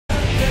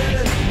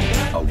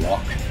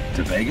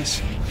To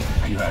Vegas?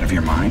 Are you out of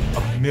your mind?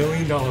 $1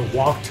 million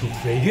walk to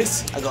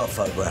Vegas? I got a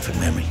photographic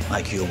memory,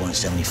 IQ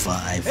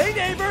 175. Hey,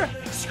 neighbor!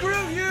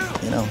 Screw you!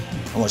 You know,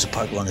 I watched a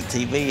poker on the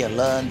TV, I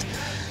learned.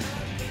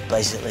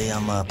 Basically,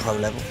 I'm pro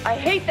level. I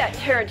hate that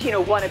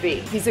Tarantino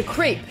wannabe. He's a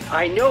creep.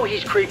 I know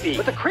he's creepy,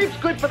 but the creep's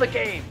good for the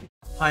game.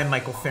 Hi, I'm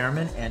Michael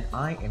Fairman, and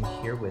I am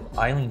here with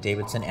Eileen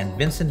Davidson and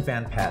Vincent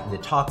Van Patten to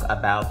talk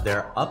about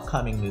their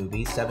upcoming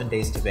movie, 7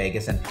 Days to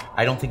Vegas, and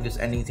I don't think there's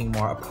anything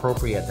more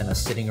appropriate than us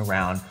sitting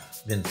around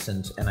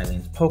Vincent and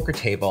Eileen's poker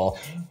table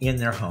in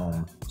their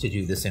home to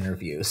do this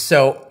interview.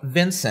 So,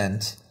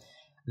 Vincent,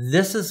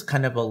 this is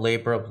kind of a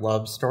labor of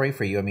love story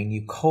for you. I mean,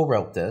 you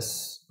co-wrote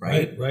this,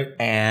 right? Right.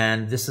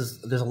 And there's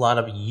a lot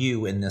of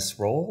you in this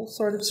role,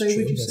 sort of.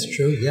 That's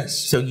true,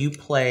 yes. So you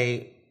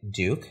play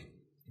Duke.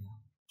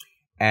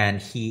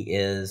 And he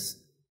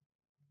is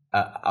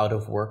out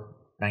of work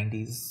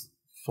 90s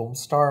film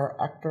star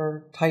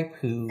actor type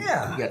who...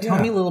 Tell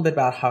me a little bit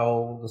about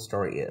how the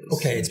story is.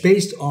 Okay, it's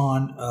based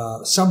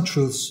on some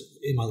truths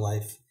in my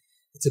life.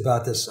 It's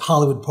about this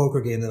Hollywood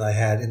poker game that I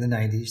had in the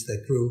 90s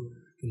that grew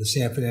from the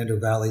San Fernando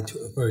Valley to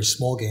a very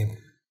small game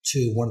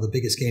to one of the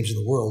biggest games in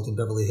the world in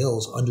Beverly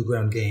Hills,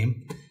 underground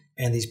game.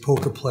 And these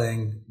poker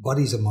playing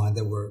buddies of mine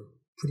that were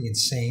pretty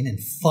insane and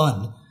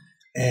fun.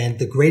 And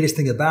the greatest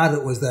thing about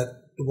it was that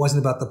it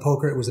wasn't about the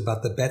poker. It was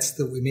about the bets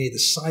that we made, the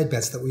side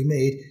bets that we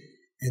made.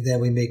 And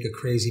then we make a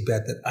crazy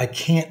bet that I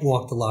can't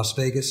walk to Las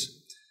Vegas,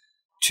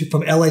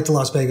 from LA to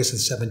Las Vegas in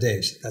 7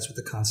 days. That's what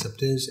the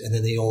concept is. And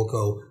then they all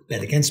go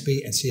bet against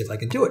me and see if I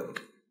can do it.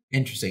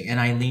 Interesting. And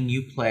Eileen,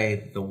 you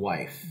play the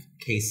wife,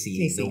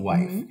 Casey. The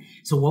wife. Mm-hmm.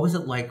 So what was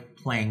it like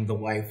playing the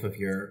wife of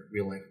your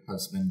real life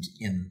husband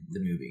in the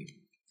movie?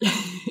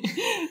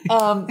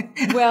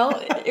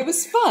 Well, it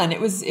was fun.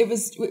 It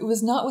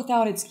was not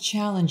without its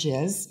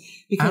challenges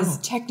because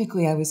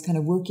technically I was kind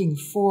of working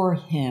for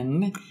him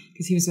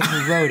because he was the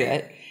one who wrote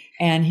it,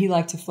 and he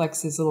liked to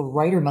flex his little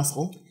writer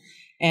muscle.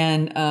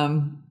 And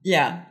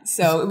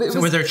so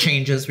were there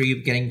changes? Were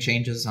you getting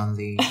changes on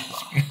the?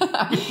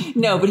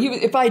 No, but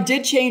if I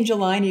did change a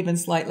line even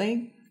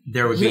slightly,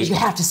 there would be. You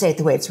have to say it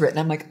the way it's written.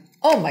 I'm like,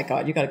 oh my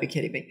God, you got to be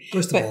kidding me.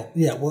 First of all,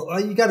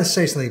 you got to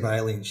say something about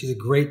Eileen. She's a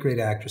great, great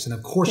actress. And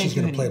of course she's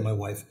going to play my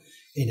wife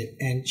in it.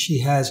 And she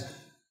has,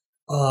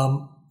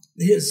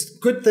 his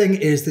good thing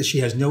is that she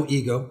has no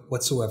ego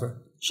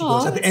whatsoever. She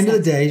goes, at the end of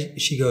the day,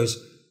 she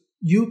goes,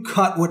 you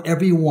cut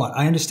whatever you want.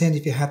 I understand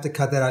if you have to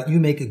cut that out, you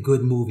make a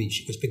good movie.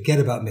 She goes, forget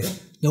about me.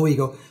 No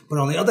ego. But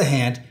on the other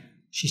hand,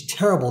 she's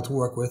terrible to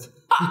work with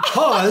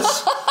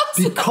because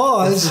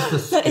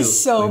that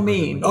is so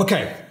mean.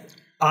 Okay.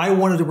 I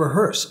wanted to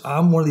rehearse.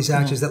 I'm one of these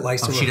actors that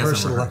likes to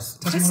rehearse a lot.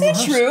 Is that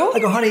true? I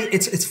go, honey,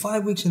 it's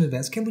 5 weeks in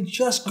advance. Can we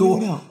just go?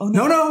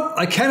 No,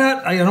 I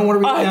cannot. I don't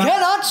want to read it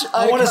out.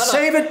 I want to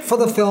save it for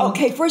the film.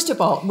 Okay, first of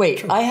all,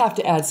 wait. I have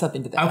to add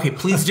something to that. Okay,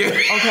 please do.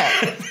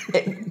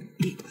 Okay.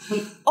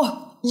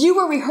 You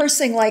were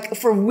rehearsing like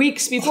for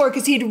weeks before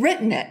because he'd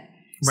written it.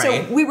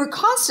 Right. So we were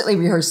constantly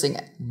rehearsing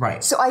it.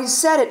 Right. So I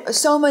said it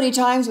so many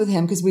times with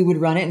him because we would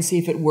run it and see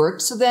if it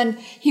worked. So then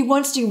he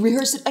wants to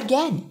rehearse it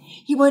again.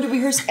 He wanted to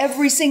rehearse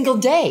every single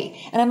day.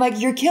 And I'm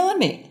like, you're killing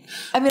me.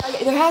 I mean,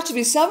 there has to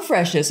be some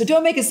freshness. So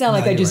don't make it sound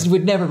like I just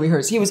would never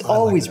rehearse. He was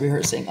always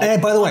rehearsing.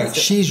 And by the way,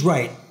 she's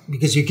right.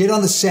 Because you get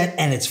on the set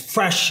and it's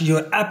fresh.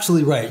 You're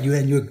absolutely right.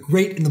 You're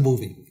great in the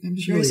movie. I'm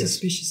very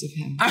suspicious of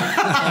him.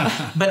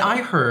 But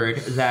I heard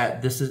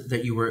that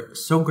that you were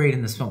so great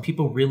in this film.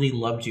 People really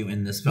loved you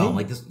in this film.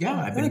 Like this,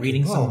 I've been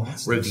reading some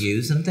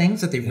reviews and things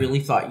that they really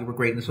thought you were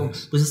great in this film.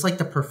 Was this like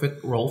the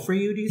perfect role for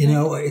you? Do you think? You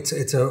know, it's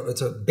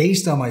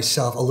based on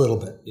myself a little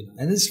bit,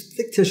 and it's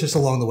fictitious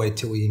along the way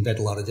too. We invent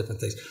a lot of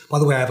different things. By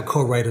the way, I have a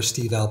co-writer,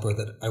 Steve Alper,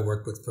 that I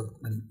worked with for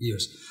many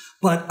years.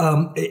 But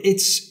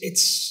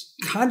it's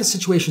kind of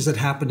situations that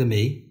happened to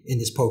me in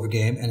this poker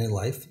game and in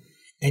life,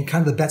 and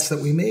kind of the bets that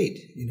we made.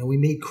 We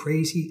made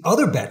crazy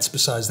other bets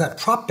besides that,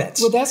 prop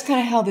bets. Well, that's kind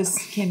of how this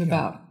came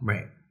about.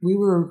 Right. We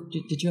were,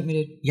 did you want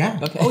me to? Yeah.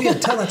 Okay. Oh, yeah,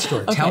 tell that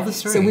story. Okay. Tell the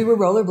story. So we were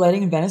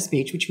rollerblading in Venice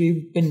Beach, which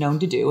we've been known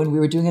to do, and we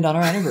were doing it on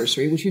our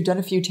anniversary, which we've done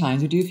a few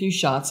times. We do a few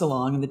shots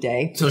along in the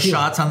day. So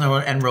shots on the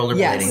road and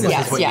rollerblading,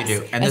 this is what you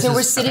do. And so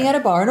we're sitting at a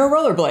bar in our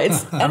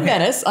rollerblades in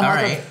Venice on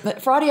a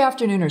Friday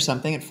afternoon or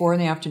something at 4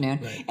 p.m,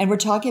 and we're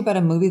talking about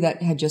a movie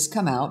that had just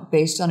come out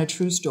based on a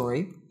true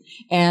story.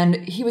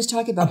 And he was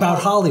talking about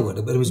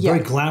Hollywood, but it was very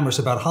glamorous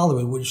about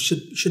Hollywood, which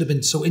should have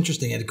been so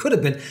interesting, and it could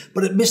have been,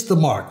 but it missed the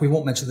mark. We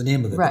won't mention the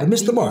name of it, but it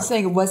missed the mark. He was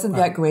saying it wasn't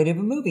that great of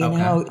a movie, and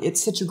how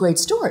it's such a great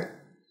story.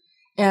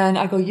 And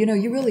I go, you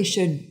really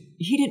should.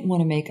 He didn't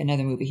want to make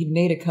another movie. He'd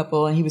made a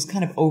couple, and he was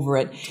kind of over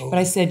it. Totally. But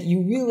I said,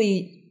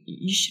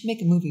 you should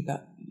make a movie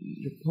about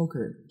your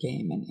poker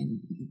game. And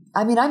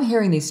I mean, I'm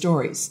hearing these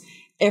stories.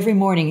 Every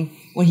morning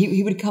when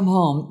he would come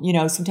home,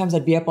 sometimes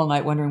I'd be up all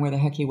night wondering where the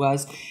heck he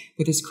was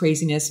with his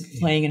craziness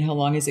playing and how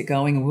long is it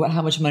going and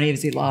how much money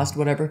has he lost,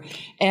 whatever.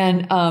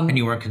 And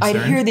you weren't concerned?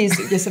 I'd hear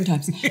these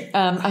sometimes.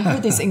 I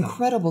heard these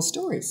incredible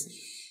stories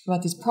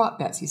about these prop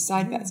bets, these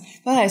side bets.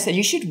 But I said,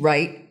 you should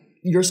write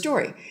your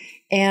story.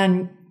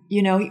 And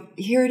you know,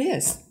 here it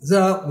is.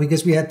 So,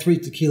 because we had 3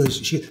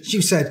 tequilas,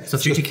 she said, So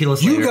 3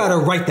 tequilas you later. got to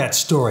write that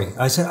story.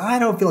 I said, I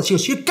don't feel it. She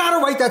goes, you got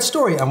to write that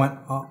story. I went,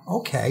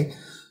 okay.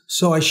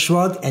 So I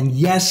shrugged, and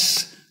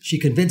yes, she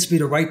convinced me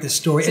to write this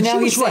story. So and now she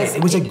he was right. says-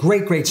 It was a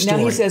great, great story.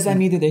 Now he says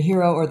I'm either the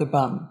hero or the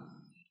bum.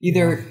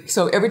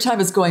 So every time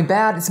it's going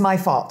bad, it's my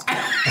fault.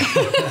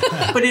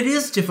 But it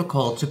is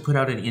difficult to put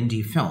out an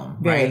indie film,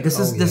 Very. right? This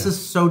is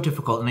so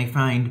difficult, and I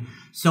find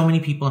so many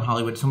people in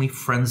Hollywood, so many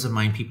friends of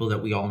mine, people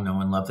that we all know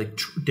and love, like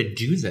to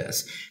do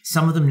this.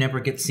 Some of them never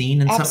get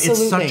seen, and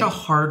Absolutely. it's such a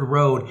hard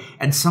road.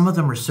 And some of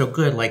them are so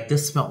good. Like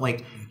this felt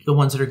like the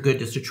ones that are good,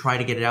 just to try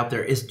to get it out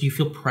there. Do you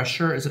feel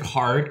pressure? Is it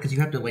hard because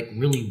you have to like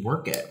really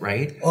work it,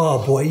 right?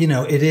 Oh boy, you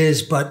know it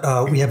is. But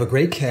we have a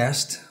great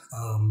cast: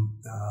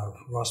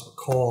 Ross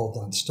McCall,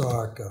 Don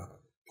Stark,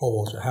 Paul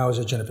Walter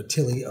Hauser, Jennifer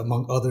Tilly,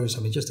 among others.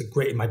 I mean, just a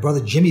great. My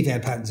brother Jimmy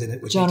Van Patten's in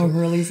it. John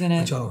O'Hurley's in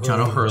it. John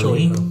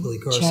O'Hurley. Billy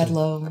Carson, Chad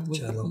Lowe.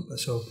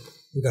 So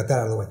we got that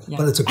out of the way. Yeah.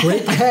 But it's a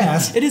great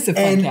cast. It is a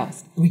fun and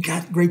cast. We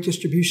got great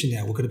distribution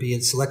now. We're going to be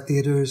in select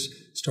theaters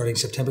starting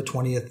September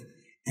 20th.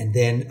 And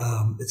then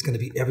it's going to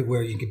be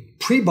everywhere. You can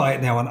pre-buy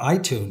it now on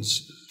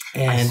iTunes.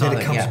 And then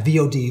it comes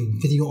VOD,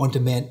 video on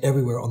demand,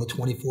 everywhere on the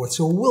 24th.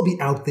 So we'll be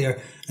out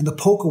there. And the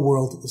poker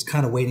world is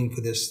kind of waiting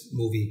for this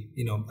movie.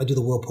 You know, I do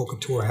the World Poker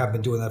Tour. I have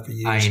been doing that for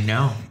years. I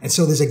know. And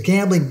so there's a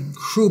gambling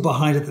crew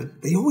behind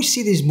it. They always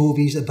see these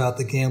movies about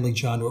the gambling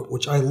genre,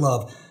 which I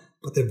love,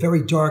 but they're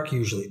very dark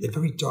usually. They're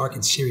very dark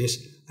and serious.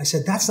 I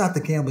said, that's not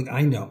the gambling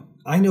I know.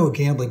 I know a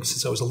gambling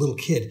since I was a little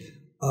kid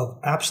of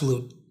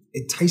absolute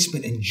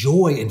enticement and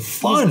joy and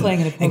fun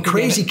and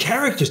crazy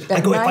characters.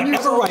 I go, if I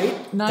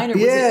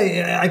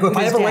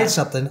ever write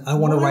something, I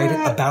want to write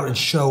it about and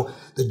show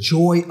the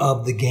joy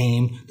of the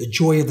game, the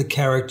joy of the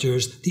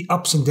characters, the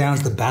ups and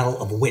downs, the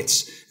battle of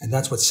wits. And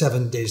that's what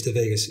 7 Days to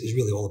Vegas is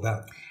really all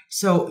about.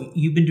 So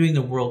you've been doing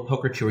the World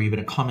Poker Tour. You've been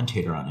a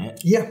commentator on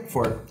it. Yeah.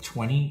 For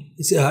 20?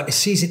 It's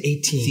season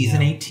 18.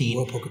 Season 18.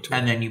 World Poker Tour.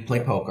 And then you play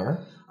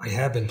poker. I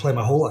have been playing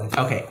my whole life.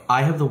 Okay.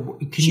 I have the...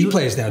 She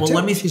plays now, too.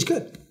 Let me... She's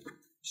good.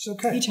 She's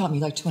okay. He taught me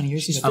like 20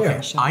 years ago. Okay.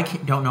 I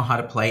don't know how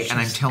to play, and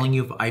I'm telling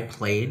you, if I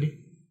played,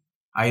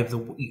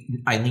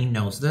 Eileen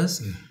knows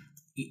this.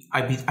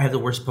 I have the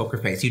worst poker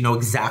face. You know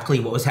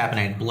exactly what was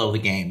happening. I'd blow the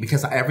game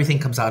because everything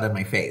comes out of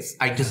my face.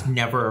 I just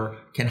never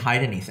can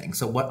hide anything.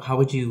 So how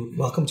would you...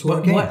 Welcome to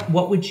our game.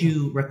 What would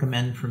you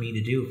recommend for me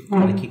to do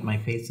to keep my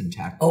face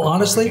intact? Oh,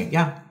 honestly?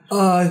 Yeah.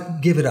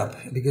 Give it up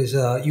because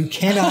you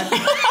cannot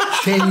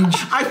change...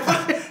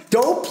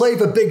 Don't play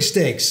for big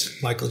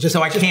stakes, Michael. Just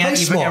I can't play even,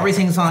 small.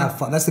 everything's on. Have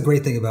fun. That's the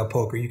great thing about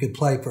poker. You can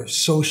play for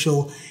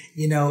social,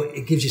 you know,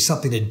 it gives you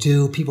something to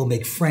do. People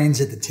make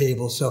friends at the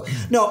table. So,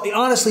 no,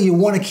 honestly, you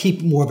want to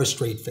keep more of a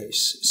straight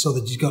face so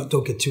that you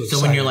don't get too excited.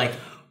 So when you're like,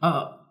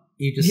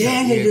 you just...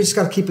 you just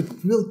got to keep it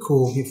really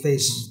cool. Your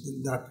face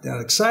not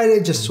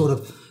excited, just sort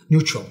of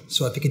neutral.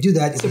 So if you could do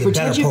that, you'd be a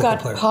better poker player. So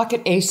pretend you've got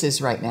pocket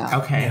aces right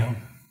now. Okay. Yeah.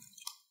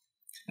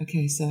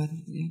 Okay, so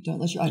don't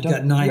let your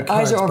got 9 your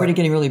cards, eyes are already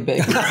getting really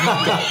big. The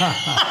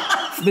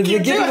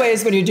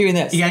giveaways when you're doing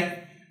this. Yeah.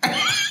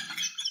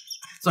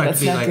 So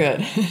that's not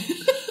good.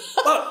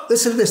 Well,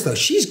 listen to this though.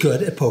 She's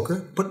good at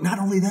poker, but not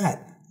only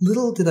that.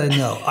 Little did I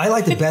know, I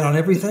like to bet on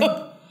everything.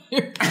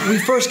 We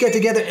first get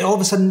together, and all of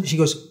a sudden she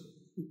goes,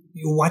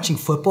 "You're watching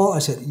football?" I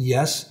said,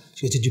 "Yes."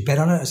 She goes, "Did you bet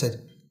on it?" I said,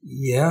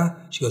 "Yeah."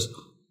 She goes,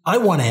 "I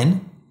won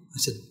in." I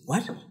said,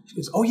 "What?" She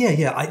goes, "Oh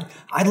yeah.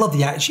 I love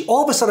the act."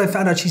 All of a sudden, I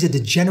found out she's a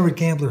degenerate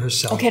gambler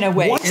herself. Okay, now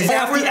wait. Once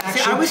after the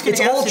action, I was going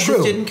it's to all ask,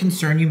 true. It didn't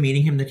concern you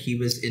meeting him that he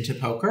was into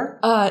poker?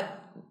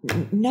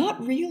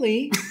 Not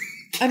really.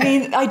 I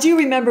mean, I do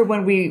remember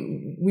when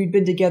we'd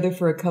been together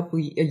for a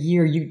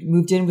year. You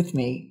moved in with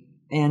me,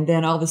 and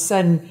then all of a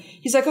sudden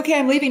he's like, "Okay,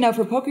 I'm leaving now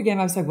for a poker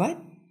game." I was like, "What?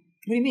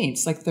 What do you mean?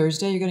 It's like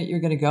Thursday. You're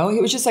gonna go?"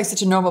 It was just like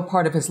such a normal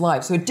part of his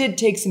life, so it did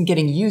take some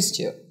getting used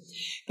to.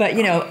 But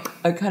you know,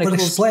 a kind of But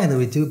cool. explain that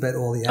we do bet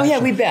all the action. Oh yeah,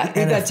 we bet.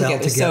 We bet NFL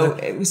together. So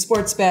it was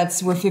sports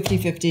bets. We're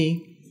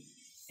 50-50.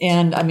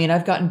 And I mean,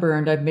 I've gotten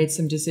burned. I've made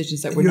some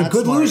decisions that were You're not a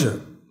good smart.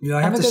 loser. You know,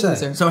 I have I'm a to good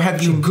say. loser. So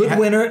have you... Good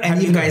winner and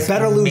have even you guys a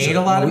better loser. made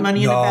a lot of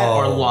money in a bet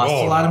or lost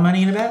a lot of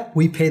money in a bet?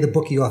 We pay the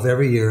bookie off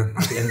every year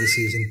at the end of the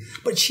season.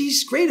 But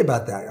she's great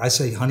about that. I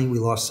say, "Honey, we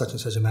lost such and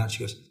such amount." She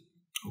goes,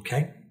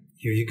 "Okay,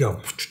 here you go."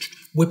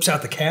 Whips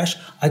out the cash.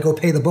 I go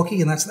pay the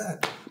bookie, and that's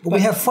that. But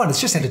we have fun.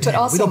 It's just entertainment.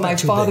 But also, we don't my bet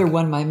too father big.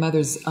 won my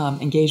mother's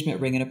engagement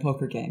ring in a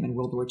poker game in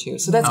World War II.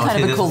 So that's kind see,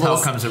 of a this cool is how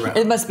little... it comes around.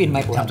 It must be in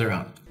my blood. Comes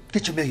around.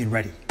 Get your million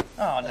ready.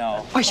 Oh,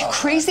 no. Are you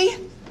crazy?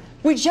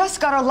 We just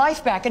got our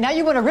life back, and now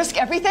you want to risk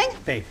everything?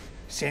 Babe,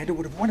 Sandra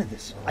would have wanted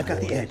this. I got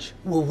the edge.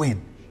 We'll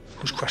win.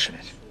 Who's crushing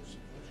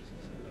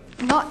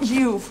it? Not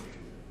you.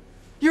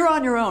 You're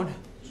on your own.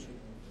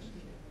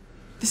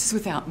 This is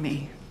without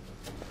me.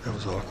 That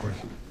was awkward.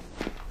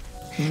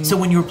 So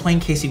when you were playing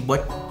Casey,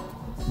 what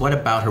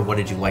about her? What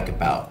did you like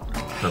about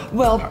her?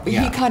 Well,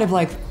 he kind of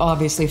like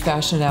obviously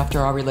fashioned after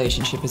our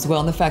relationship as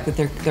well, and the fact that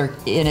they're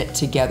in it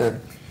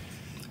together.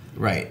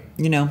 Right.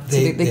 You know, so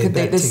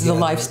this is a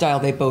lifestyle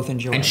they both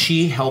enjoy. And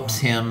she helps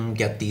him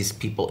get these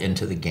people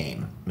into the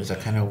game. Is that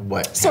kind of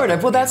what? Sort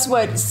of. Well, that's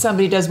what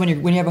somebody does when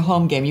you have a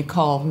home game. You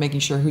call,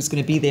 making sure who's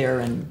going to be there,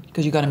 and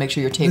because you got to make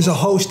sure your table. There's a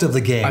host of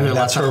the game. Are there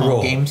that's lots of her home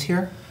role. games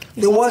here?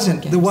 There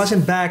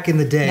wasn't back in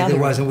the day. Now There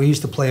wasn't. We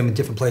used to play them in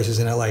different places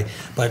in LA,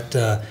 but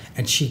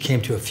and she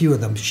came to a few of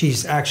them.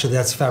 She's actually,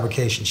 that's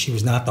fabrication. She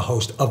was not the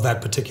host of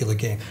that particular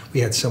game. We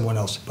had someone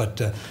else,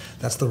 but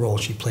that's the role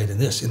she played in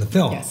the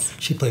film. Yes.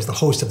 She plays the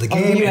host of the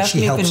game. Oh, you and asked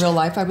she me helps. if in real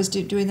life I was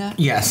doing that?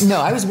 Yes.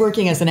 No, I was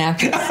working as an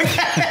actress.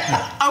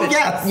 Oh,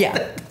 yes.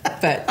 Yeah,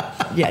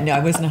 but yeah, no, I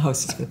wasn't a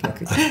hostess for the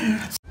poker game.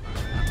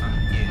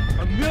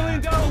 $1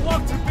 million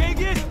walk to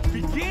Vegas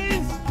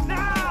begins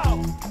now!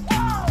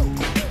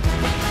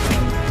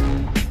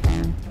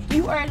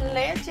 You are a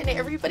legend.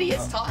 Everybody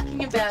is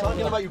talking about Talking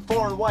you. about you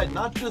far and wide,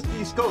 not just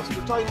the East Coast.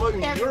 We're talking about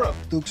you in Europe.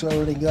 Duke's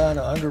already gone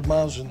 100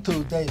 miles in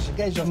 2 days. The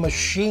guy's a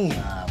machine.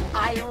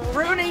 I am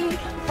rooting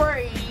for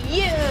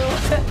you.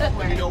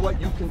 You know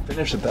what? You can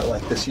finish a bet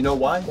like this. You know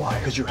why? Why?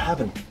 Because you're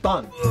having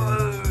fun.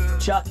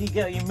 Chucky,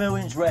 get your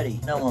millions ready.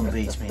 No one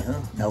beats me,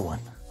 huh? No one.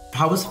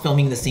 How was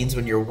filming the scenes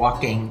when you're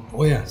walking?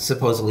 Oh, yeah.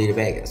 Supposedly to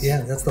Vegas.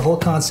 Yeah, that's the whole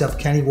concept.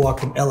 Can he walk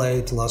from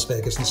LA to Las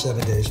Vegas in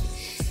 7 days?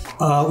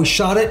 We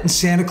shot it in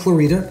Santa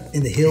Clarita,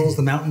 in the hills,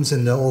 the mountains,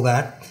 and all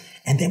that.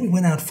 And then we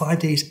went out 5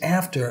 days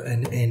after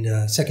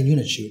and second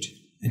unit shoot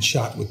and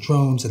shot with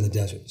drones in the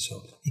desert.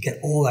 So you get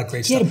all that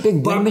great He stuff. had a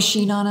big wind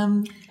machine on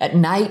him at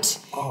night.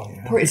 Oh,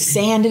 yeah. Poured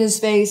sand in his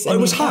face. It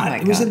was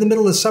hot. It was in the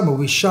middle of the summer.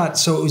 We shot,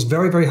 so it was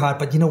very, very hot.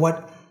 But you know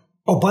what?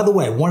 Oh, by the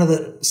way, one of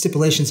the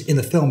stipulations in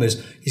the film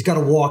is he's got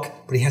to walk,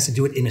 but he has to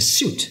do it in a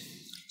suit.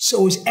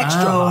 So it was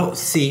extra hot.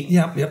 See.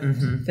 Yep.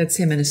 Mm-hmm. That's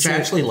him in a suit. I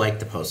actually like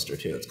the poster,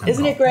 too. It's kind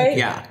Isn't of it great?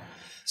 Yeah.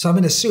 So I'm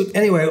in a suit.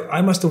 Anyway,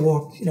 I must have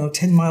walked,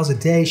 10 miles a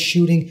day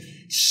shooting,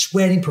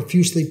 sweating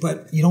profusely,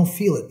 but you don't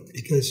feel it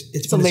because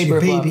it's a labor your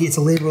of love. baby. It's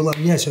a labor of love.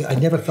 Yeah, so I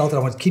never felt it. I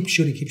want to keep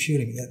shooting.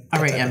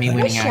 All right,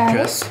 Emmy-winning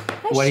actress.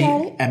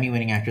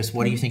 Emmy-winning actress.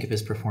 What do you think of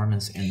his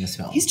performance in this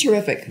film? He's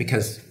terrific.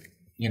 Because,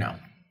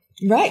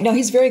 Right. No,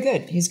 he's very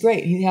good. He's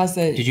great. He has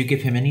the... Did you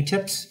give him any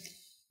tips?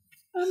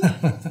 I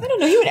don't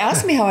know. He would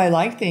ask me how I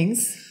like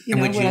things,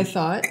 what I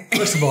thought.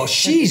 First of all,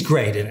 she's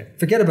great in it.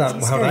 Forget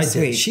about how I did.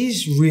 Sweet.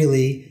 She's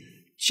really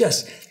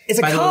just... It's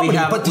a comedy,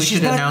 but we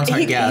should announce our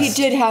guest.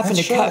 He did happen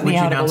to cut me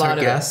out of a lot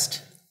of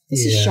guest?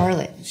 This is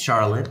Charlotte.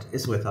 Charlotte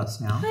is with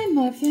us now. Hi,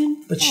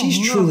 Muffin. But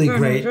she's truly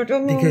great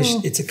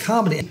because it's a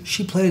comedy.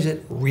 She plays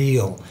it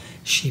real.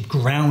 She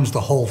grounds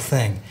the whole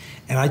thing.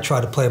 And I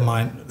try to play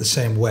mine the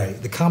same way.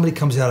 The comedy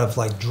comes out of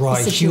like dry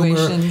humor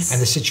and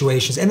the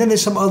situations. And then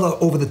there's some other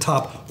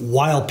over-the-top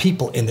wild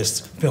people in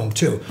this film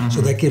too. Mm-hmm. So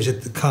that gives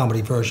it the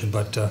comedy version.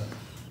 But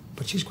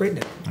she's great in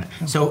it.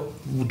 Right. So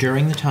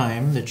during the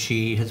time that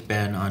she has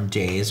been on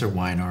Days or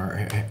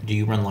Weiner, do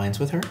you run lines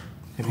with her?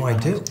 Oh, I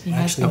do. He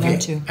has been known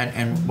to.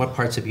 And what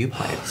parts have you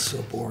played?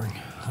 So boring.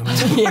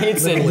 He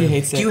hates it. He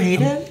hates it. Do you hate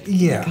it?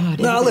 Yeah. God,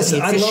 no,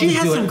 listen, I love she to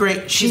has do some it.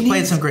 great. She's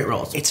played some great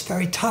roles. It's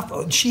very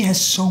tough. She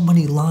has so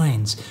many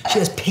lines. She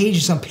has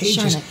pages on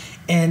pages. Charlotte.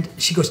 And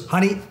she goes,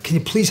 honey, can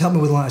you please help me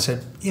with a line? I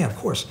said, yeah, of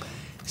course.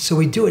 So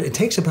we do it. It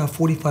takes about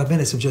 45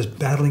 minutes of just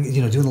battling,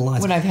 doing the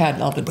lines. When I've had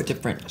all the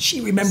different...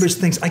 She remembers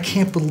things. I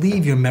can't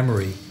believe your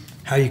memory,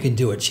 how you can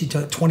do it. She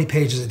does 20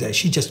 pages a day.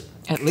 She just...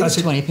 At least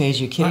 20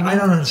 pages, you kidding me? I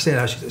don't understand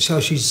how she... So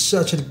she's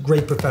such a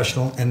great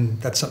professional, and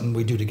that's something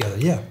we do together.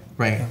 Yeah.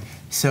 Right. Yeah.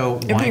 So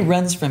everybody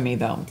runs from me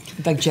though.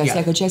 Like Jesse,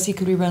 I go, Jesse,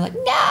 could we run? Like,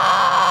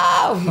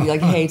 no, he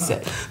hates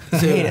it. I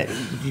hate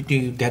it. Do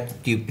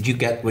you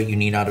get what you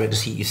need out of it?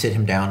 Does you sit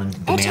him down and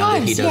demand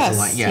times, that he does yes, the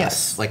line?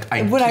 Yes. Like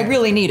when I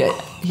really need it,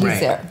 he's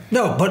there.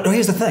 No, but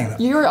here's the thing.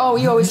 You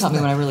always help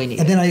me when I really need it.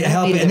 And then I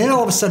help it. And then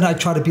all of a sudden I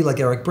try to be like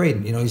Eric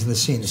Braeden. He's in the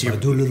scene. So I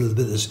do a little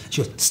bit of this.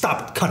 She goes,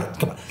 stop it, cut it,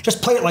 come on.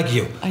 Just play it like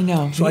you. I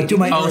know. So I do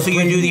my Eric so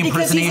you do the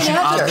impersonation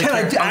of the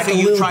character. So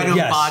you try to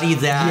embody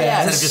that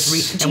yes. instead of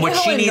just read. And what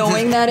she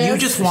needs is you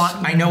just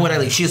want, I know what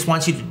Eileen, she just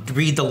wants you to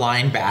read the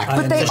line back.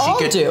 But they all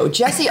do.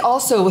 Jesse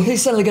also,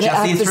 he's suddenly going to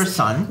act Jesse's her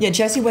son. Yeah,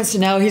 Jesse wants to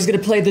know he's going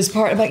to play this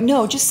part. I'm like,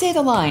 no, just say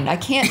the line. I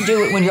can't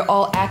do it when you're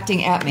all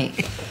acting at me.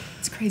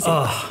 It's crazy.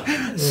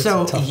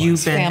 So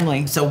you've been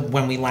family. So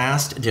when we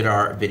last did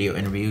our video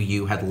interview,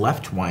 you had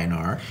left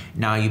Y&R.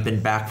 Now you've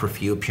been back for a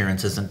few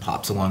appearances and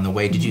pops along the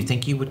way. Did you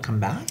think you would come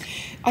back?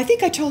 I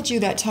think I told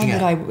you that time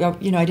that I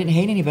didn't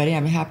hate anybody.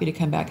 I'm happy to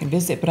come back and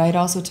visit. But I had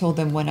also told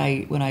them when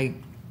I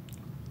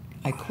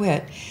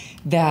quit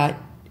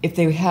that if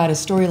they had a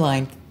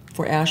storyline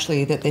for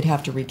Ashley, that they'd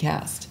have to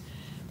recast,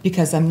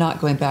 because I'm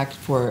not going back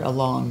for a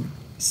long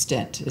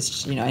stint.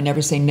 It's, I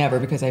never say never,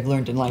 because I've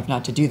learned in life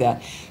not to do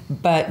that.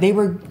 But they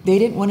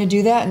didn't want to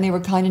do that, and they were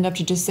kind enough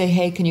to just say,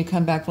 hey, can you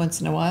come back once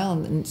in a while?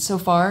 And so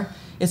far,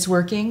 it's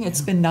working.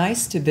 It's been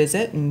nice to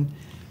visit and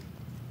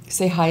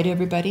say hi to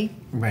everybody.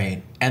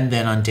 Right. And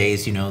then on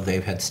Days,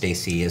 they've had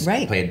Stacey as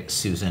played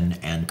Susan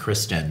and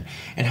Kristen.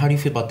 And how do you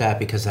feel about that?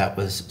 Because that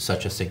was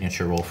such a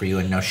signature role for you.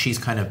 And now she's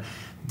kind of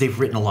they've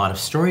written a lot of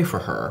story for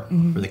her,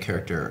 for the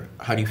character.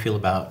 How do you feel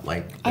about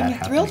that I'm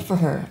happening? thrilled for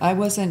her. I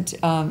wasn't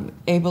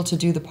able to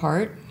do the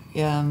part.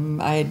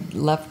 I had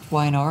left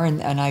Y&R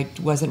and I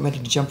wasn't ready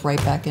to jump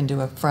right back into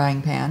a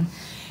frying pan.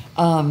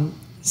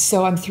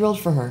 So I'm thrilled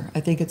for her. I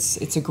think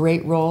it's a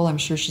great role. I'm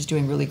sure she's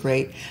doing really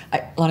great.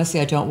 Honestly,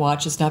 I don't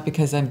watch. It's not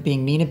because I'm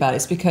being mean about it.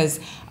 It's because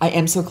I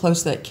am so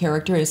close to that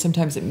character, and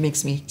sometimes it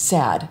makes me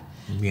sad.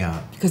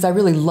 Yeah. Because I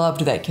really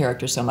loved that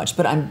character so much.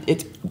 But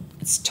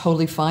it's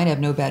totally fine. I have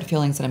no bad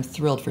feelings, and I'm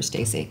thrilled for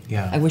Stacey.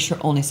 Yeah. I wish her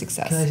only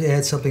success. Can I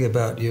add something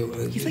about you?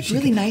 He's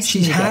really nice.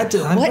 She's had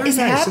to. What is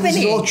happening?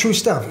 This is all true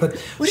stuff. But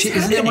she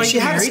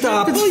had to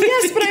stop. Well,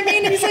 yes, but I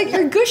mean, he's like,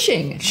 you're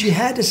gushing. She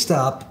had to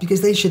stop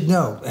because they should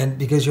know, and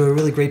because you're a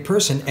really great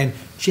person. And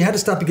she had to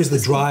stop because the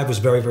drive was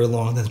very, very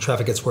long, and then the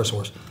traffic gets worse and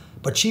worse.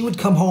 But she would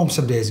come home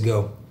some days and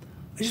go,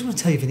 I just want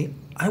to tell you, Vinny,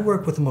 I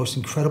work with the most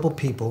incredible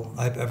people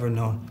I've ever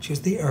known. She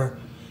goes, they are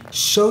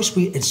so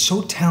sweet and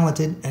so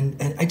talented,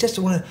 and I just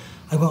want to.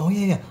 I go, oh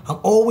yeah. I'm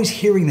always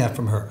hearing that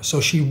from her.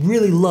 So she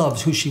really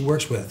loves who she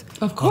works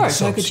with. Of course,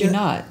 how could you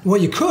not?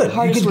 Well, you could.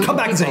 You could come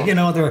back and say,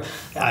 people.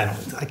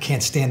 I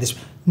can't stand this.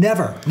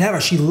 Never.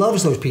 She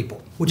loves those people,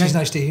 which is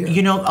nice to hear.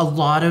 You know, a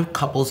lot of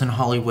couples in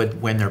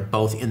Hollywood, when they're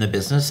both in the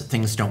business,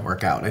 things don't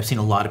work out. I've seen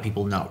a lot of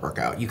people not work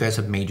out. You guys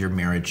have made your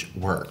marriage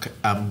work.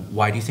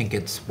 Why do you think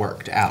it's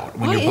worked out?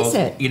 Why is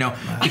it? You know,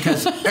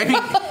 because I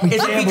mean,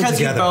 is it because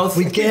you both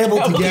we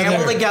gambled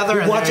together.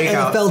 We watch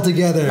NFL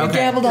together. We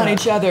gambled on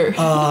each other.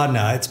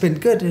 No, it's been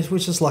good. We're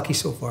just lucky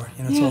so far.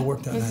 It's all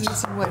worked out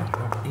nice.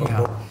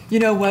 You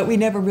know what? We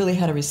never really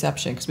had a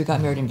reception because we got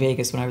married in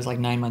Vegas when I was like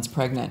 9 months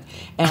pregnant,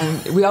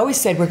 and we always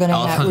said we're going to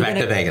have. Back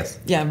to Vegas.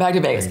 Yeah, back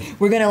to Vegas.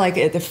 We're going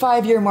to at the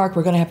 5-year mark,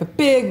 we're going to have a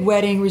big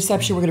wedding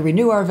reception. We're going to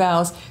renew our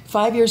vows.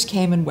 5 years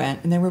came and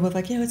went, and then we're both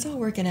like, it's all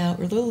working out.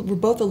 We're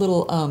both a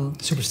little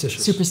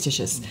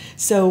superstitious.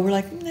 So we're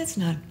like, let's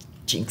not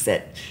jinx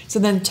it. So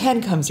then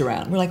 10 comes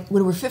around. We're like,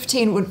 when we're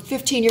 15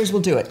 years,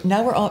 we'll do it.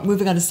 Now we're all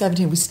moving on to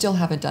 17. We still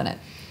haven't done it.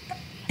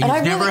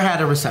 You've never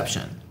had a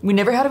reception. We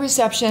never had a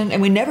reception,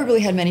 and we never really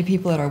had many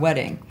people at our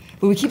wedding.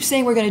 But we keep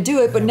saying we're going to do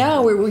it, but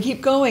now we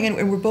keep going,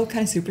 and we're both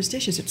kind of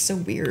superstitious. It's so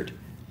weird.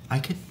 I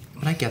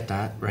get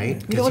that,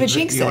 right? You don't want to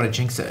jinx it. You want to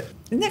jinx it.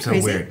 Isn't that so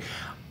crazy? Weird.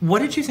 What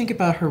did you think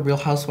about her Real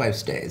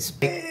Housewives days?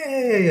 Yeah.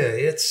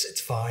 It's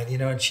fine,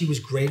 and she was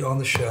great on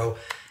the show.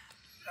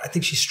 I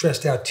think she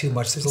stressed out too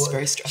much.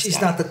 Very stressed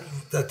She's out. not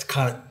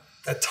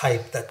that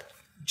type that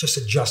just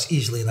adjusts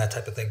easily and that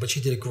type of thing. But she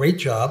did a great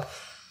job.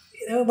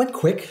 It went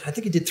quick. I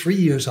think he did 3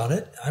 years on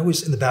it. I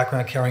was in the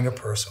background carrying a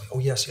purse. Oh,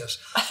 yes.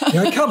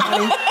 Here I come,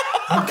 honey.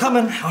 I'm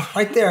coming.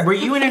 Right there. Were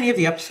you in any of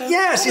the episodes?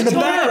 Yes, in the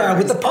background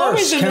with the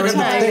purse, carrying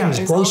the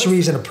things,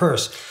 groceries and a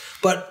purse.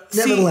 But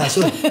nevertheless,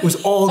 it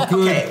was all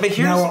good. Okay, but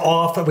now we're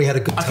off and we had a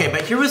good time. Okay,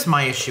 but here was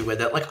my issue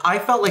with it. I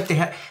felt like they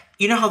had...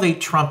 You know how they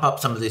trump up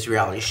some of these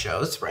reality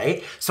shows,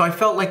 right? So I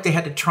felt like they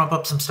had to trump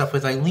up some stuff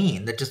with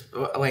Eileen that just,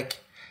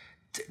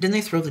 didn't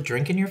they throw the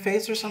drink in your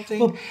face or something?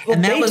 Well,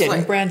 and that they was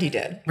did, Brandy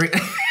did.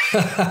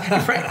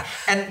 Right.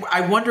 And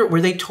I wonder, were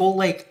they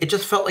told, it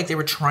just felt like they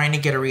were trying to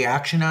get a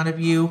reaction out of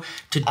you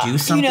to do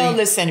something?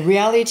 Listen,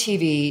 reality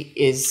TV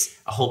is...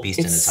 a whole beast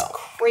in itself.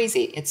 It's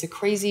crazy. It's a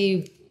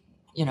crazy...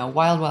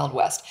 wild, wild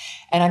west.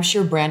 And I'm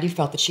sure Brandy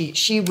felt that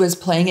she was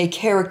playing a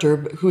character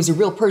who's a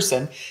real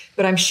person,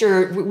 but I'm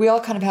sure we all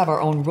kind of have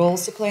our own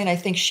roles to play, and I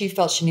think she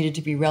felt she needed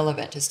to be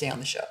relevant to stay on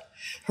the show.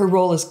 Her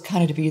role is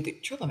kind of to be the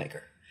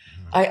troublemaker.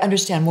 I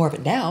understand more of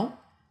it now.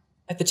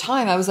 At the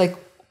time, I was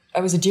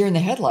a deer in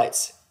the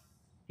headlights,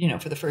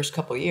 for the first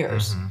couple of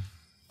years. Mm-hmm.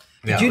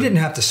 But you didn't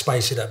have to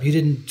spice it up. You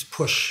didn't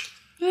push.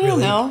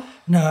 Really. No.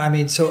 No, I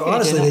mean, so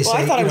honestly, they say,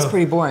 I thought it was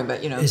pretty boring,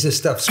 but is this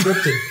stuff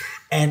scripted?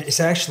 And it's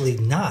actually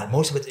not.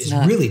 Most of it is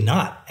really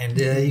not. And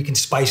you can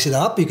spice it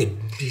up. You could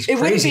be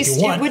crazy if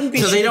you want. It wouldn't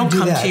be. So they don't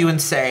come to you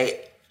and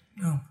say,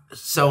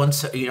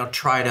 so-and-so,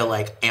 try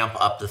to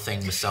amp up the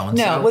thing with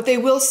so-and-so? No, what they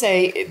will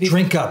say...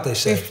 Drink up, they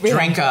say.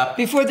 Drink up.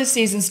 Before the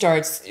season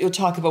starts, you'll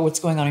talk about what's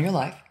going on in your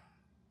life.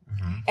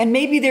 Mm-hmm. And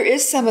maybe there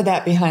is some of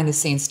that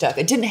behind-the-scenes stuff.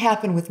 It didn't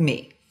happen with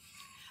me.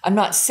 I'm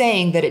not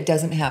saying that it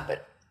doesn't happen.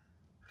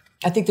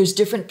 I think there's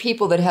different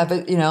people that have,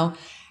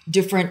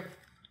 different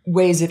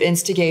ways of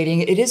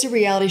instigating. It is a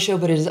reality show,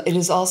 but it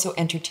is also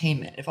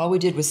entertainment. If all we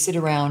did was sit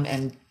around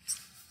and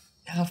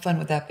how fun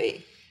would that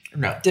be?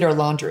 No. Did our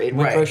laundry and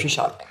went grocery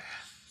shopping.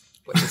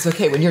 It's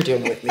okay when you're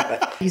doing it with me,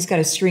 but he's got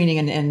a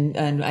screening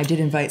and I did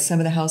invite some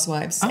of the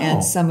Housewives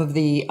and some of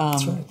the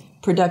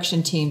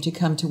production team to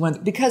come to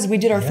one because we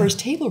did our first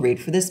table read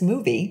for this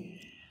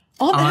movie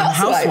on the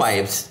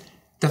Housewives.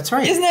 That's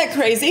right. Isn't that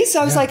crazy? So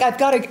I was like, I've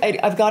got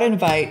to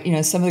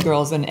invite some of the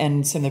girls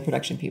and some of the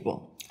production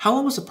people. How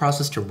long was the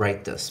process to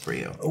write this for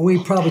you?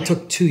 We probably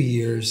took 2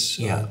 years,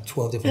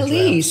 12 different drafts.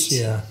 Least.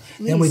 Yeah.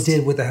 Then we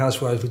did with the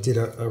Housewives. We did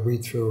a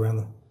read through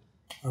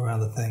around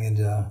the thing, and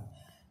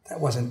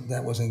that wasn't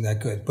that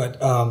good. But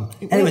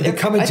anyway, they're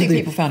coming to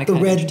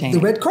the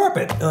red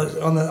carpet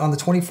on the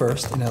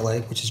 21st in LA,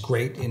 which is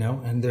great,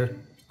 and they're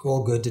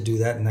all good to do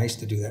that and nice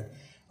to do that.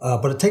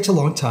 But it takes a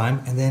long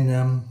time, and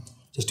then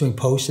just doing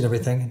posts and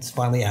everything. It's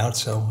finally out,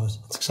 so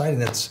it's exciting.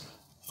 That's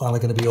finally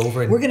going to be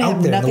over. And we're going to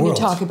have nothing to world.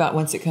 talk about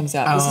once it comes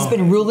out. This has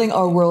been ruling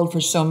our world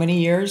for so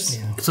many years.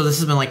 Yeah. So this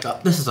has been like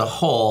this is a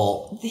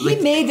whole. He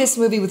made this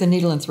movie with a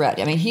needle and thread.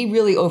 I mean, he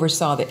really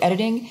oversaw the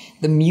editing,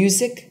 the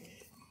music,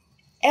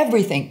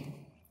 everything.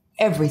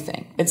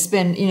 It's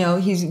been,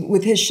 he's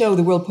with his show,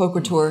 the World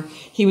Poker Tour,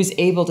 he was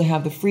able to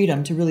have the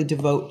freedom to really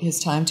devote his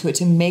time to it,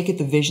 to make it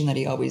the vision that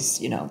he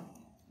always,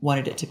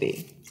 wanted it to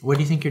be. What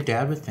do you think your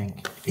dad would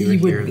think? He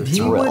would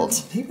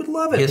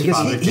love it. His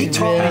father, he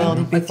taught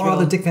me. My father,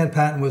 thrilled. Dick Van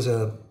Patten, was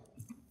a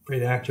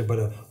great actor, but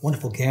a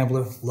wonderful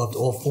gambler. Loved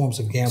all forms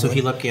of gambling. So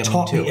he loved gambling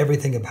Taught too. me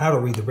everything of how to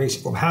read the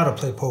racing form, how to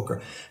play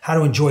poker, how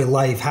to enjoy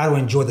life, how to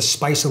enjoy the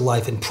spice of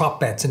life and prop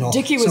bets and all.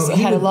 Dickie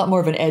had a lot more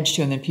of an edge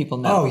to him than people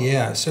know. Oh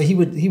yeah, so he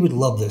would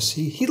love this.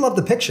 He loved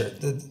the picture,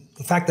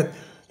 the fact that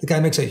the guy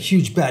makes a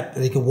huge bet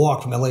that he can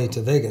walk from LA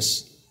to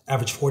Vegas,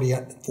 average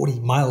 40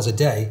 miles a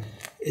day,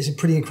 is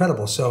pretty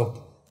incredible.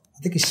 So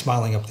I think he's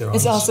smiling up there.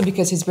 It's awesome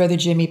because his brother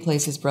Jimmy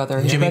plays his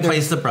brother. Jimmy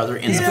plays the brother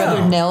in his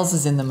brother Nels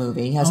is in the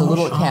movie. He has a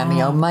little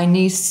cameo. My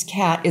niece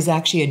Kat is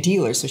actually a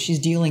dealer, so she's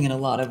dealing in a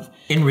lot of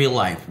in real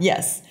life.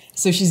 Yes,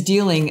 so she's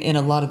dealing in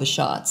a lot of the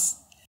shots.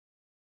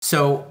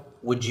 So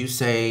would you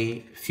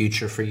say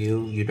future for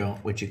you?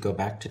 Would you go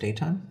back to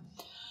daytime?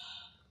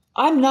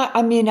 I'm not.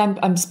 I mean,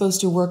 I'm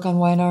supposed to work on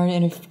Y&R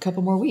in a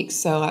couple more weeks,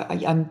 so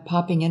I'm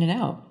popping in and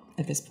out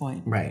at this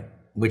point. Right,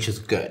 which is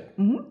good.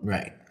 Mm-hmm.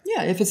 Right.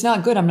 Yeah, if it's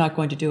not good, I'm not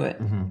going to do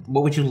it. Mm-hmm.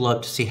 What would you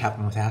love to see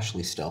happen with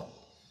Ashley still?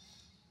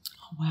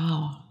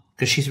 Wow.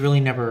 Because she's really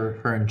never,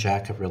 her and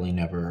Jack have really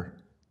never,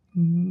 I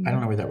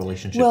don't know where that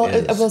relationship well,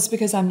 is. Well, it's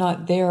because I'm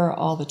not there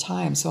all the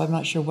time, so I'm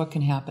not sure what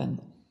can happen,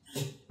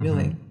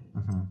 really.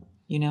 Mm-hmm.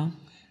 You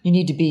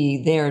need to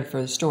be there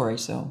for the story,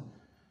 so.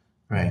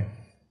 Right.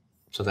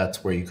 So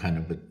that's where you kind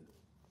of would,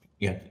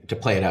 to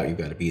play it out, you've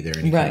got to be there.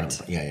 And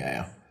right.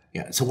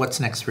 Yeah. So what's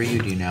next for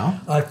you? Do you know?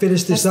 I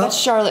finished this up. That's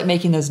Charlotte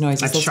making those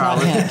noises. That's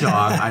Charlotte the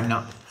dog. I'm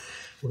not.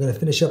 We're going to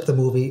finish up the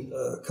movie.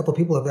 A couple of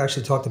people have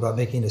actually talked about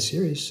making a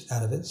series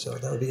out of it, so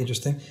that would be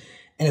interesting.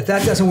 And if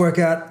that doesn't work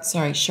out,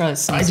 sorry,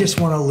 Charlotte. I just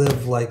want to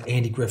live like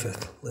Andy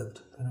Griffith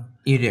lived.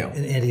 You do.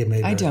 And Andy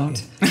Mayberry. I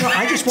don't. No,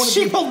 I just want to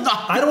be.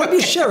 I don't want to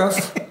be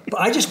sheriff, but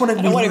I just want to.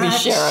 I don't want to be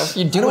sheriff.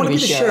 You do want to be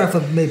the sheriff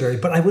of Mayberry,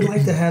 but I would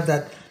like to have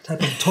that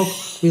type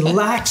of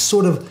relaxed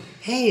sort of.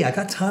 Hey, I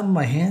got time on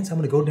my hands. I'm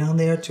going to go down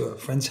there to a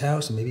friend's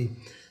house and maybe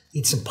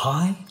eat some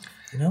pie.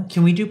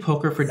 Can we do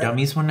poker for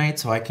dummies one night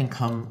so I can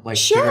come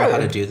figure out how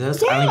to do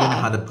this? Yeah. I don't even know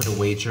how to put a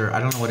wager. I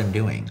don't know what I'm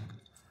doing.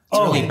 It's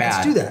really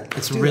bad. Let's do that.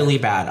 It's really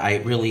bad. I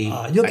really.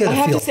 You'll get I a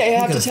have feel. to say, I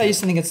have to tell you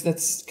something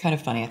that's kind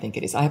of funny. I think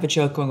it is. I have a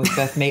joke going with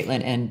Beth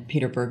Maitland and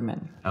Peter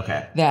Bergman.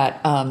 Okay.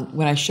 That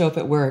when I show up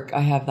at work, I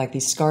have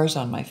these scars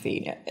on my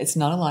feet. It's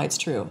not a lie. It's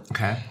true.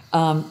 Okay.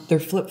 They're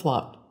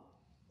flip-flop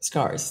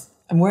scars.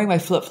 I'm wearing my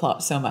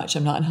flip-flops so much.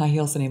 I'm not in high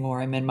heels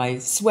anymore. I'm in my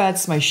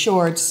sweats, my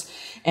shorts,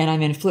 and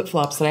I'm in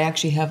flip-flops that I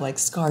actually have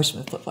scars from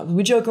the flip-flops.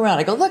 We joke around.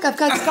 I go, look, I've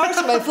got scars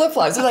from my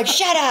flip-flops. They're like,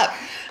 shut up.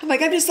 I'm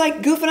like, I'm just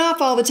goofing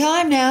off all the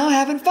time now,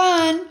 having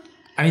fun.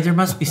 I mean, there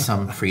must be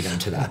some freedom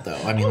to that, though.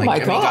 I mean, my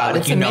God,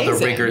 it's the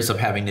amazing. rigors of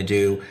having to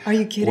do. Are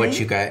you kidding?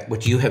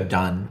 What you have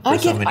done for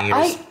so many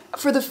years.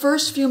 For the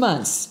first few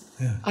months,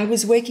 I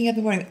was waking up in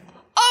the morning.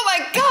 Oh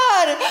my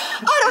God!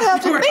 I don't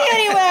have to be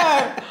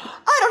anywhere.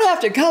 I don't have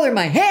to color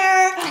my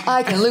hair.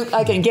 I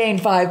can gain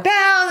 5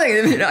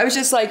 pounds. I was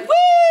just like,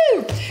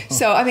 woo!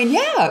 So I mean,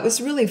 it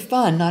was really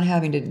fun not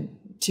having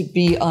to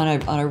be on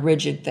a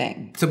rigid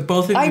thing. So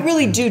both of you, I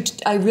really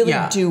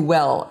do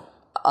well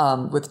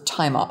with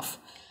time off.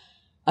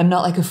 I'm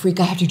not like a freak.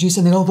 I have to do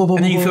something.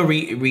 And then you feel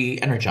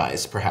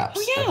re-energized, perhaps.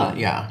 Oh,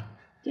 yeah.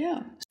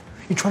 You're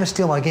trying to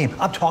steal my game.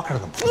 I'm talking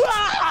to them.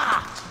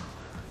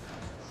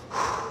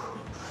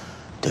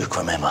 Duke,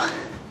 remember,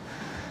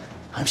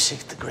 I'm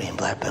 6th degree and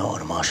black belt on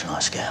the martial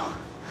arts scale.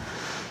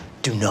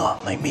 Do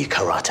not make me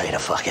karate the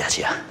fuck at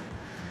you.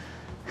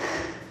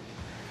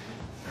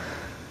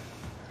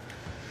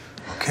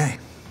 Okay.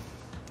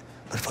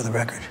 But for the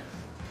record,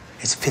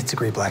 it's 5th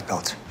degree black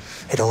belt.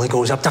 It only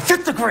goes up to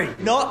 5th degree.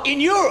 Not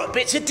in Europe.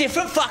 It's a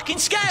different fucking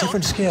scale.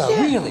 Different scale,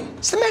 really?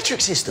 It's the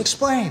metric system.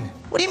 Explain.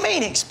 What do you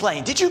mean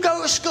explain? Did you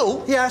go to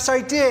school? Yes, I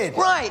did.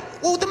 Right.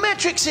 Well, the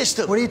metric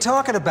system. What are you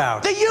talking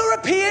about? The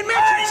European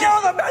metric system.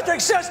 I know the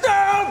metric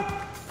system!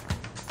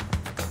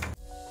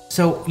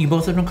 So you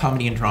both have done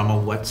comedy and drama.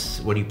 What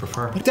do you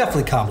prefer?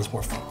 Definitely comedy's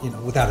more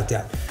fun, without a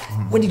doubt.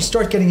 When you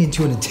start getting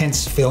into an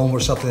intense film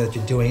or something that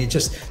you're doing,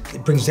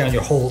 it brings down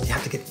your whole, you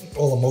have to get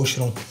all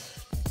emotional.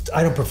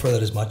 I don't prefer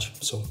that as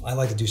much, so I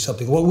like to do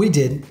something. What we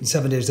did in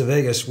 7 Days to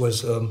Vegas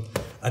was a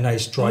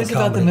nice dry comedy.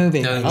 About the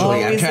movie. There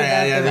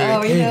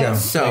you go.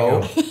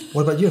 So,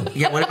 what about you?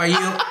 Yeah, what about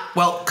you?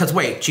 Well, because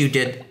wait, you've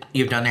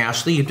done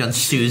Ashley, you've done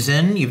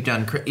Susan, you've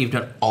done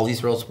all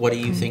these roles. What do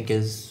you think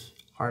is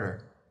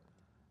harder?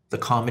 The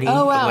comedy?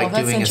 Oh, wow, like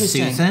that's doing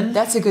interesting. A Susan?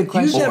 That's a good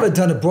question. You've never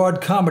done a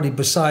broad comedy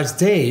besides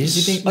Days.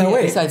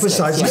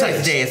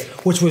 Besides Days.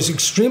 Which was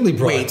extremely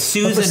broad. Wait,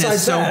 Susan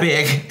is so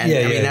big. And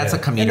that's a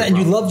comedic And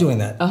you role. love doing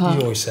that.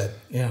 You always said.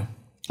 Yeah.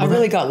 I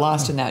really got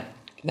lost in that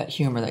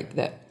humor, like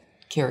that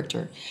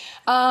character.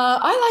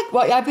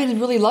 I've been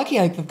really lucky.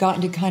 I've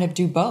gotten to kind of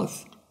do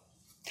both.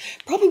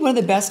 Probably one of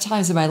the best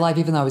times of my life,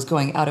 even though I was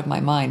going out of my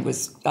mind,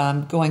 was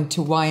going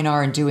to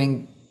Y&R and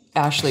doing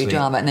Ashley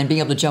drama and then being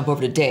able to jump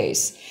over to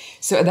Days.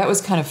 So that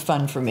was kind of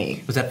fun for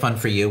me. Was that fun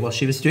for you while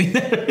she was doing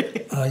that?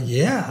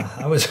 Yeah,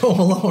 I was home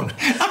alone.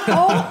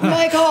 Oh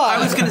my God!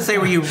 I was going to say,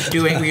 were you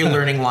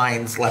learning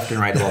lines left and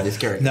right of all these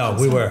characters? No,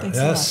 we were.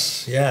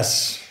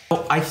 Yes.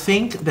 Well, I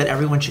think that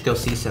everyone should go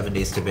see 7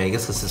 Days to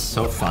Vegas. This is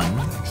so fun.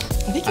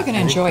 I think you're going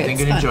to enjoy it. I think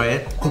you're going to enjoy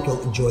it. I think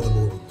you'll enjoy the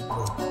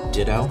movie.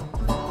 Ditto.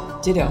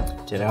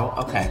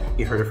 Okay,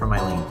 you heard it from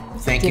Eileen.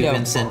 Thank you,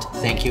 Vincent.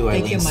 Thank you,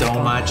 Eileen, Thank you, so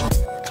Michael.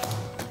 much.